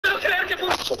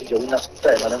so ti una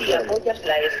stella, non si apoyas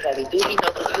la esclavitud y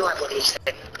no quiero abolirse.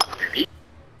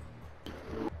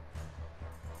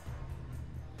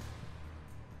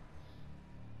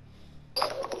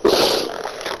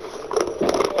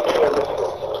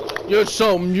 You're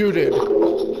so muted.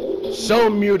 So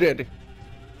muted.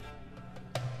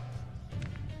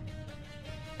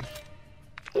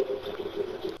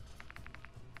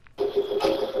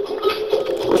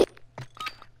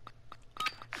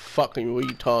 Fucking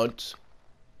retards.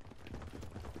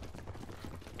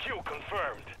 Kill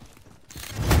confirmed.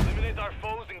 Eliminate our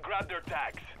foes and grab their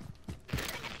tags.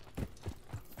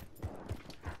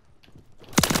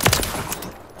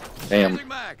 Damn.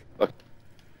 Fuck.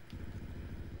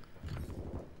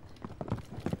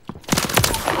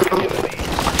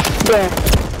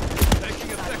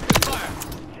 Taking effective fire.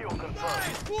 Kill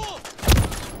confirmed.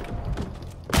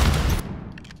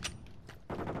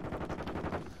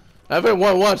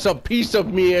 Everyone wants a piece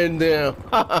of me in there.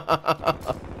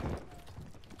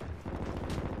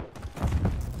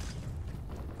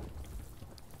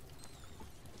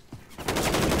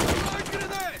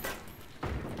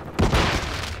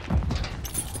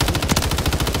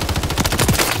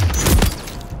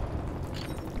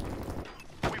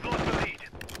 We've lost the lead.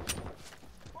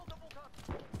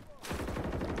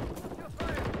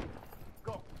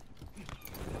 Go. We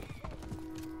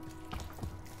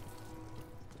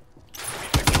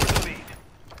secured the lead.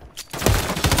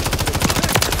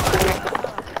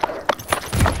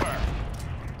 Confirmed.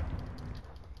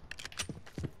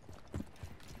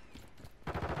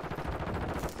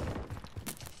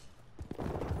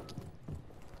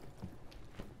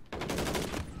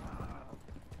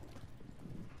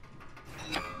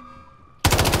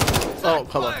 Oh,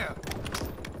 come on.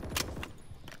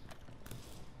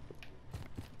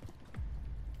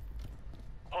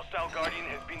 Hostile Guardian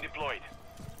has been deployed.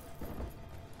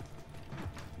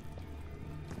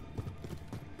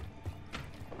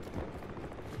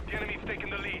 The enemy's taken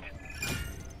the lead.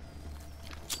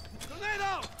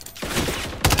 Tornado!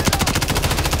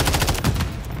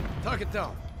 Target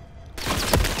down.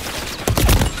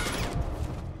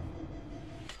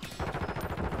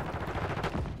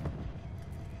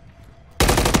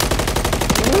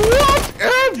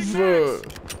 Whatever.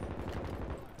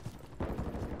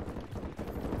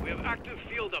 We have active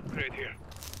field upgrade here.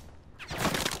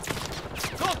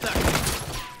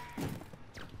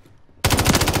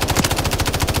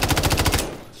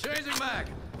 Changing mag.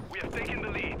 We have taken the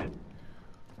lead.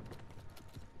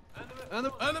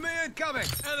 Enemy incoming.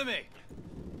 Enemy.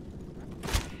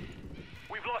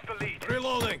 We've lost the lead.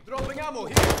 Reloading. Dropping ammo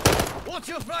here. Watch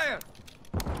your fire.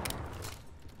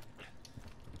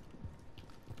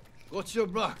 Watch your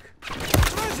back.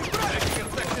 Taking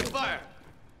effective fire.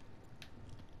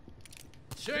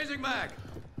 Changing mag.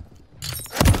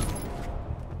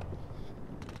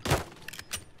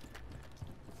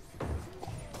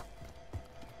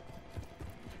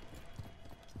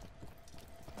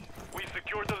 We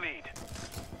secured the lead.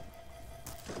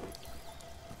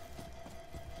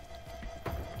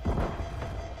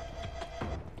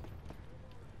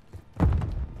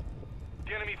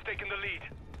 The enemy's taken the lead.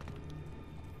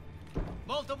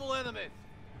 Multiple enemies.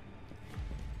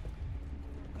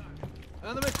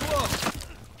 Enemy close.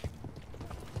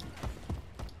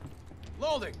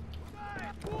 Loading.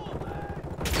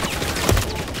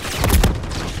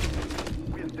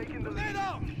 We have taken the lead.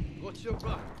 Watch your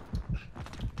back.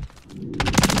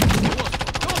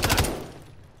 Contact.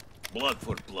 Blood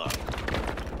for blood.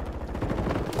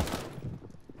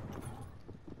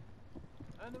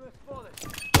 Enemy spotted.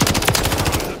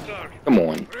 Come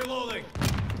on. Reloading.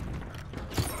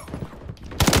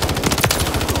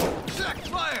 Check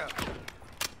fire.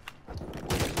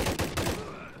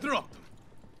 Drop.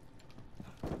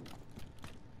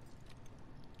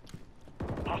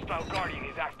 Hostile Guardian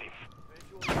is active.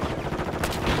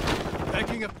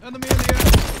 Taking an enemy in the air.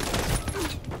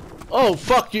 Oh,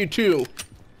 fuck you too.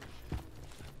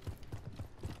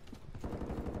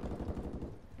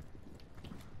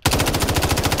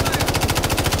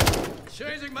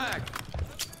 Changing mag.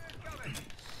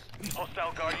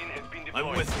 Hostile Guardian has been deployed.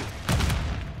 I'm with you.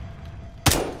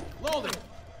 Loading.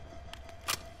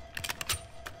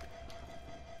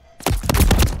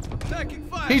 Taking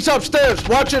fire. He's upstairs.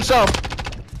 Watch yourself.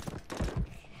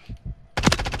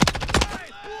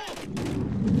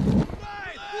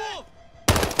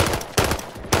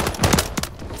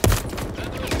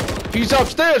 He's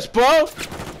upstairs, bro.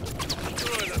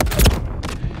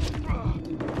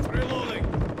 Reloading.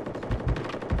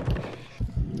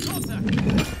 Contact.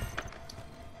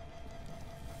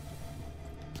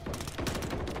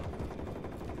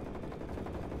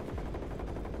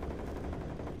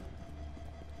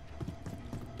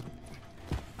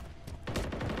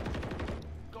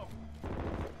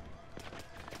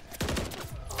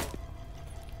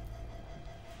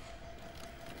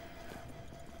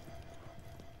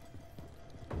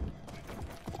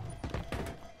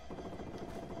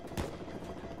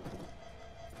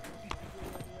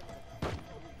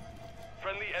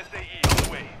 SAE on the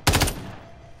way.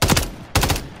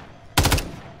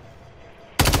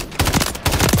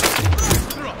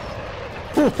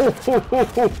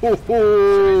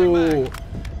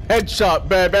 Headshot,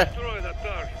 baby. Destroy that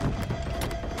target.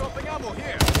 Dropping ammo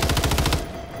here.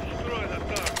 Destroy that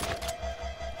target.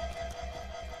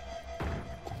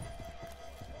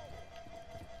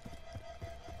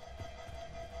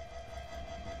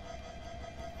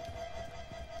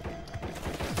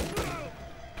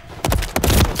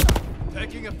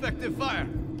 Taking effective fire.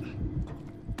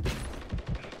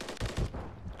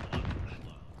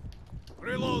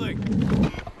 Reloading.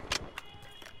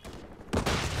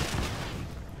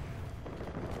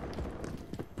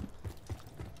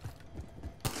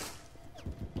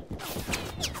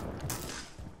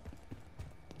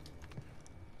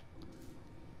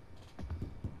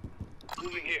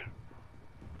 Moving here.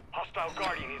 Hostile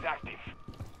Guardian is active.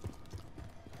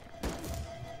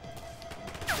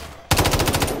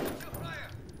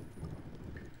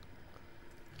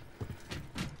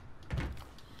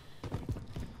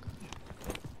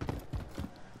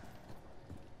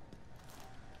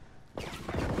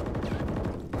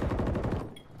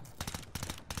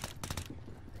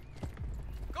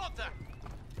 Contact.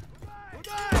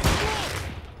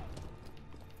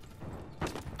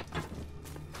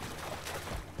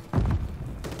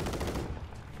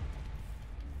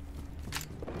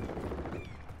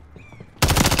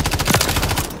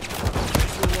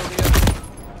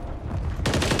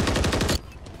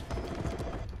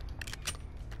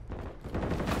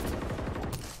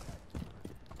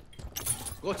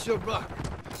 What's your back?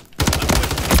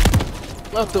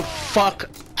 What the fuck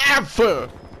ever?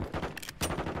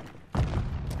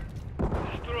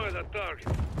 Destroy that target.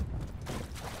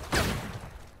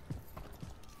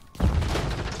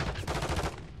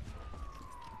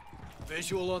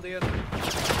 Visual on the enemy.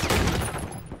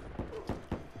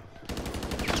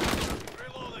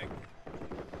 Reloading.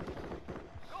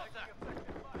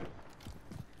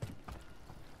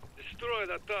 Destroy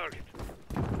that target.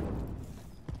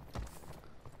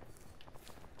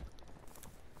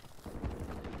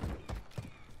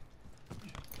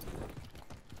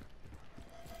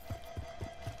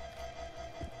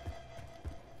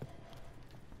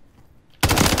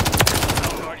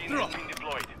 Guardian has been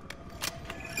deployed.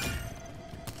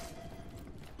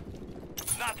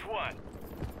 Not one.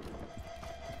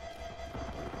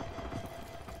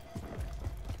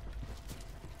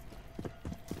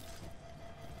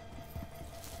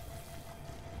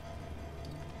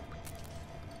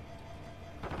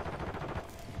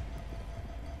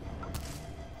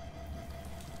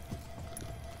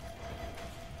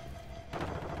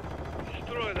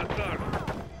 Destroy that target.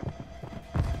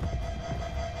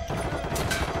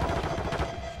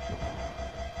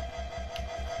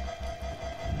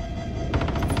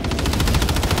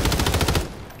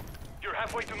 You're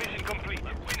halfway to mission complete.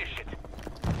 Finish it.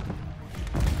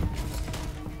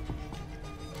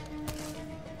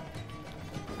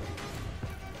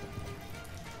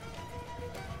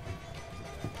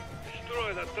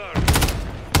 Destroy that target.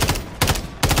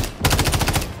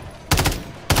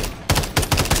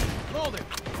 Loading.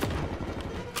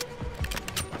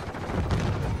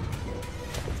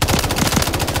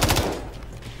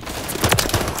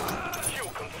 Kill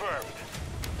confirmed.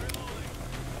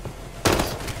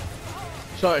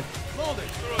 Sorry. Loading.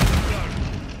 Destroy that target.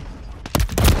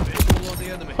 Visual on the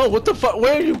enemy. Oh, what the fuck?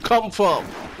 Where you come from?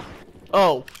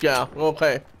 Oh, yeah,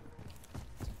 okay.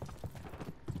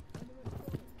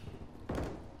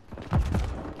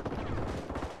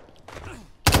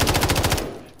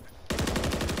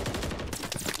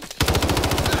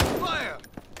 Fire.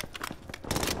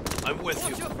 I'm with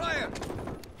you. Watch your fire.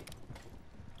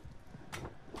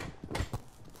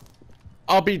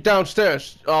 I'll be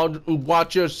downstairs. I'll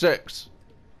watch your six.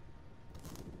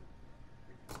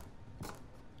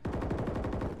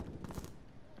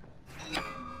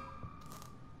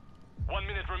 One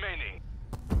minute remaining.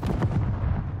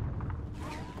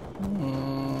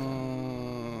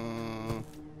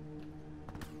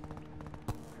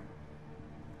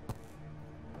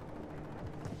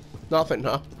 Nothing,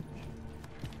 huh?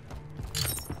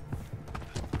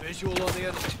 Visual on the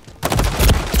enemy.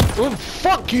 Well,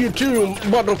 fuck you too,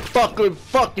 motherfucker,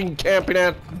 fucking camping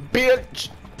ass bitch.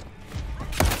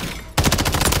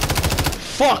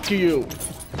 Fuck you.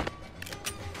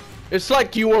 It's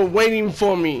like you were waiting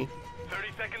for me. 30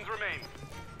 seconds remain.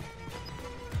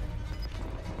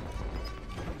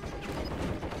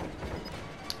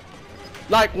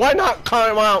 Like, why not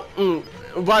come out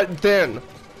right then?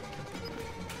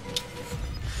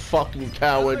 Fucking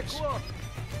cowards. 10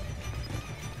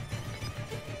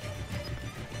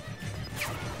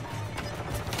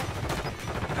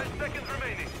 seconds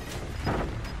remaining.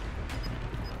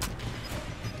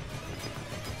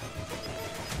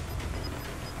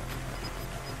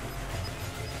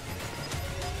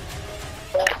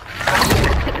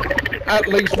 At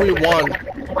least we won.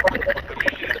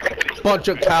 Bunch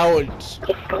of cowards.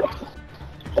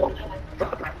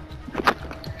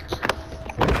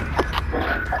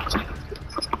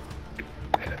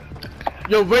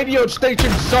 Your radio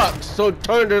station sucks, so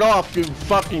turn it off, you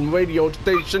fucking radio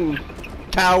station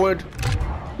coward.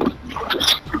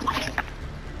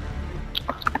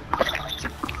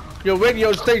 Your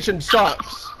radio station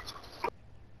sucks.